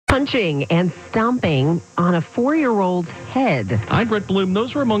punching and stomping on a 4-year-old's head. Hi, Brett Bloom.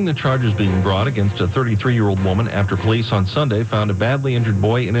 Those were among the charges being brought against a 33-year-old woman after police on Sunday found a badly injured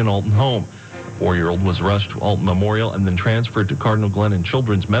boy in an Alton home. The 4-year-old was rushed to Alton Memorial and then transferred to Cardinal Glennon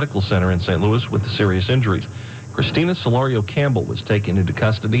Children's Medical Center in St. Louis with serious injuries. Christina Solario Campbell was taken into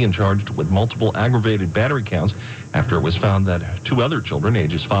custody and charged with multiple aggravated battery counts after it was found that 2 other children,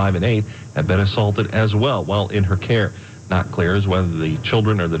 ages 5 and 8, had been assaulted as well while in her care. Not clear as whether the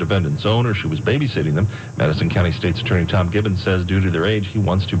children are the defendant's own or she was babysitting them. Madison County State's Attorney Tom Gibbons says due to their age, he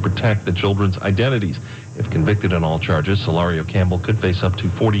wants to protect the children's identities. If convicted on all charges, Solario Campbell could face up to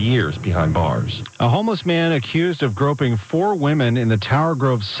 40 years behind bars. A homeless man accused of groping 4 women in the Tower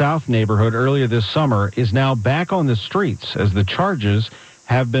Grove South neighborhood earlier this summer is now back on the streets as the charges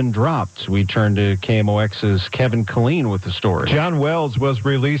have been dropped. We turn to KMOX's Kevin Killeen with the story. John Wells was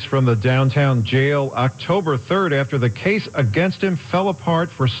released from the downtown jail October 3rd after the case against him fell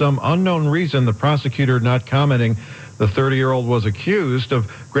apart for some unknown reason, the prosecutor not commenting. The 30-year-old was accused of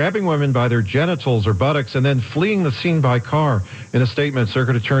grabbing women by their genitals or buttocks and then fleeing the scene by car. In a statement,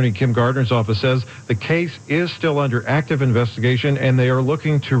 Circuit Attorney Kim Gardner's office says the case is still under active investigation and they are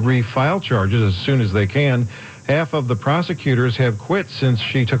looking to refile charges as soon as they can. Half of the prosecutors have quit since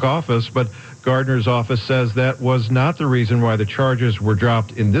she took office, but Gardner's office says that was not the reason why the charges were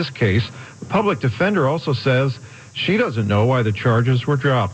dropped in this case. The public defender also says she doesn't know why the charges were dropped.